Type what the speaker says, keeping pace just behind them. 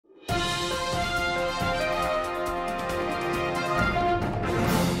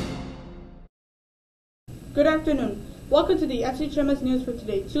Good afternoon. Welcome to the SHMS news for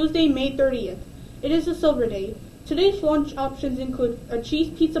today, Tuesday, May 30th. It is a silver day. Today's lunch options include a cheese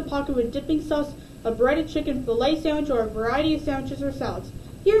pizza pocket with dipping sauce, a breaded chicken fillet sandwich, or a variety of sandwiches or salads.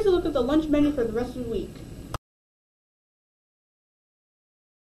 Here's a look at the lunch menu for the rest of the week.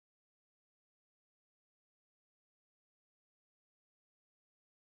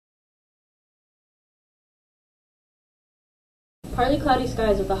 Partly cloudy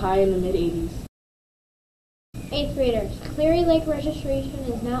skies with a high in the mid-80s. 8th graders, Cleary Lake registration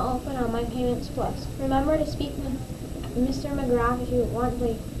is now open on My Payments Plus. Remember to speak with Mr. McGrath if you want to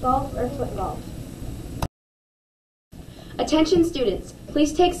play golf or foot golf. Attention students,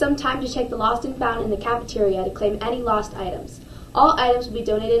 please take some time to check the lost and found in the cafeteria to claim any lost items. All items will be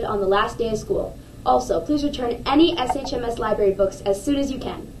donated on the last day of school. Also, please return any SHMS library books as soon as you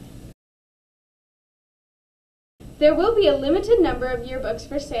can. There will be a limited number of yearbooks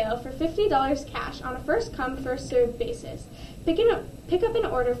for sale for $50 cash on a first-come, first-served basis. Pick up an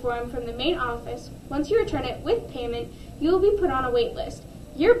order form from the main office. Once you return it with payment, you will be put on a wait list.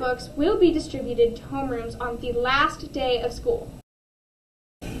 Yearbooks will be distributed to homerooms on the last day of school.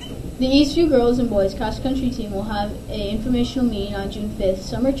 The Eastview girls and boys cross-country team will have an informational meeting on June 5th.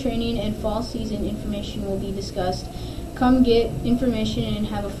 Summer training and fall season information will be discussed. Come get information and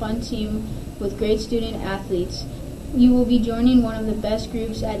have a fun team with great student athletes. You will be joining one of the best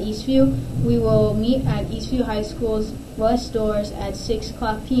groups at Eastview. We will meet at Eastview High School's west doors at 6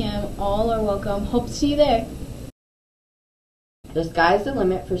 o'clock p.m. All are welcome. Hope to see you there. The sky's the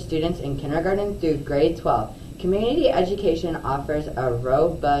limit for students in kindergarten through grade 12. Community education offers a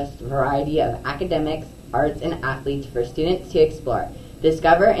robust variety of academics, arts, and athletes for students to explore,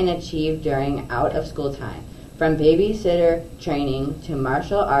 discover, and achieve during out-of-school time. From babysitter training to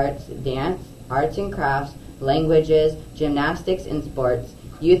martial arts, dance, arts and crafts, languages, gymnastics, and sports,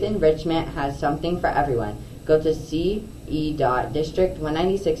 Youth Enrichment has something for everyone. Go to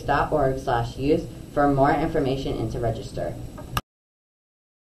ce.district196.org/youth for more information and to register.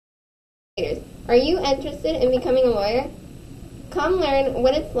 Are you interested in becoming a lawyer? Come learn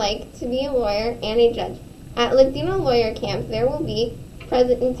what it's like to be a lawyer and a judge. At Latino Lawyer Camp, there will be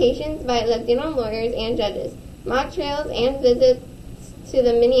presentations by Latino lawyers and judges, mock trials, and visits to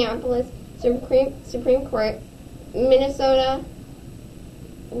the Minneapolis Supreme Court, Minnesota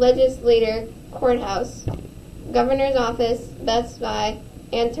Legislature Courthouse, Governor's Office, Best Buy,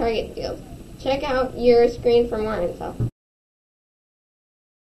 and Target Field. Check out your screen for more info.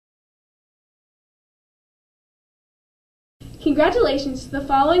 Congratulations to the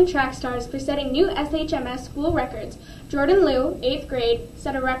following track stars for setting new SHMS school records. Jordan Liu, 8th grade,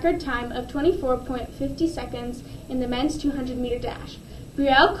 set a record time of 24.50 seconds in the men's 200-meter dash.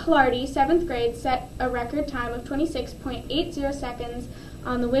 Brielle Clardy, 7th grade, set a record time of 26.80 seconds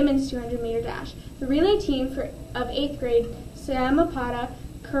on the women's 200-meter dash. The relay team of 8th grade, Samapata,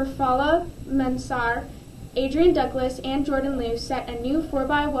 Kerfala Mansar, Adrian Douglas, and Jordan Liu set a new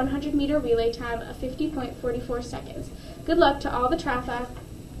 4x100-meter relay time of 50.44 seconds. Good luck to all the track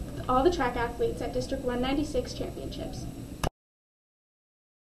athletes at District 196 Championships.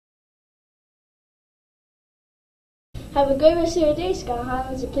 Have a great rest of your day, Sky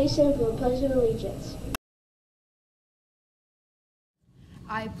Highlands, and please stand for the Pledge of Allegiance.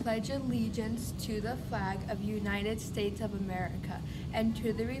 I pledge allegiance to the flag of the United States of America and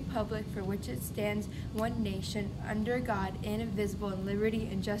to the republic for which it stands, one nation, under God, indivisible, and liberty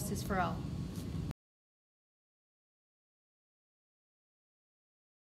and justice for all.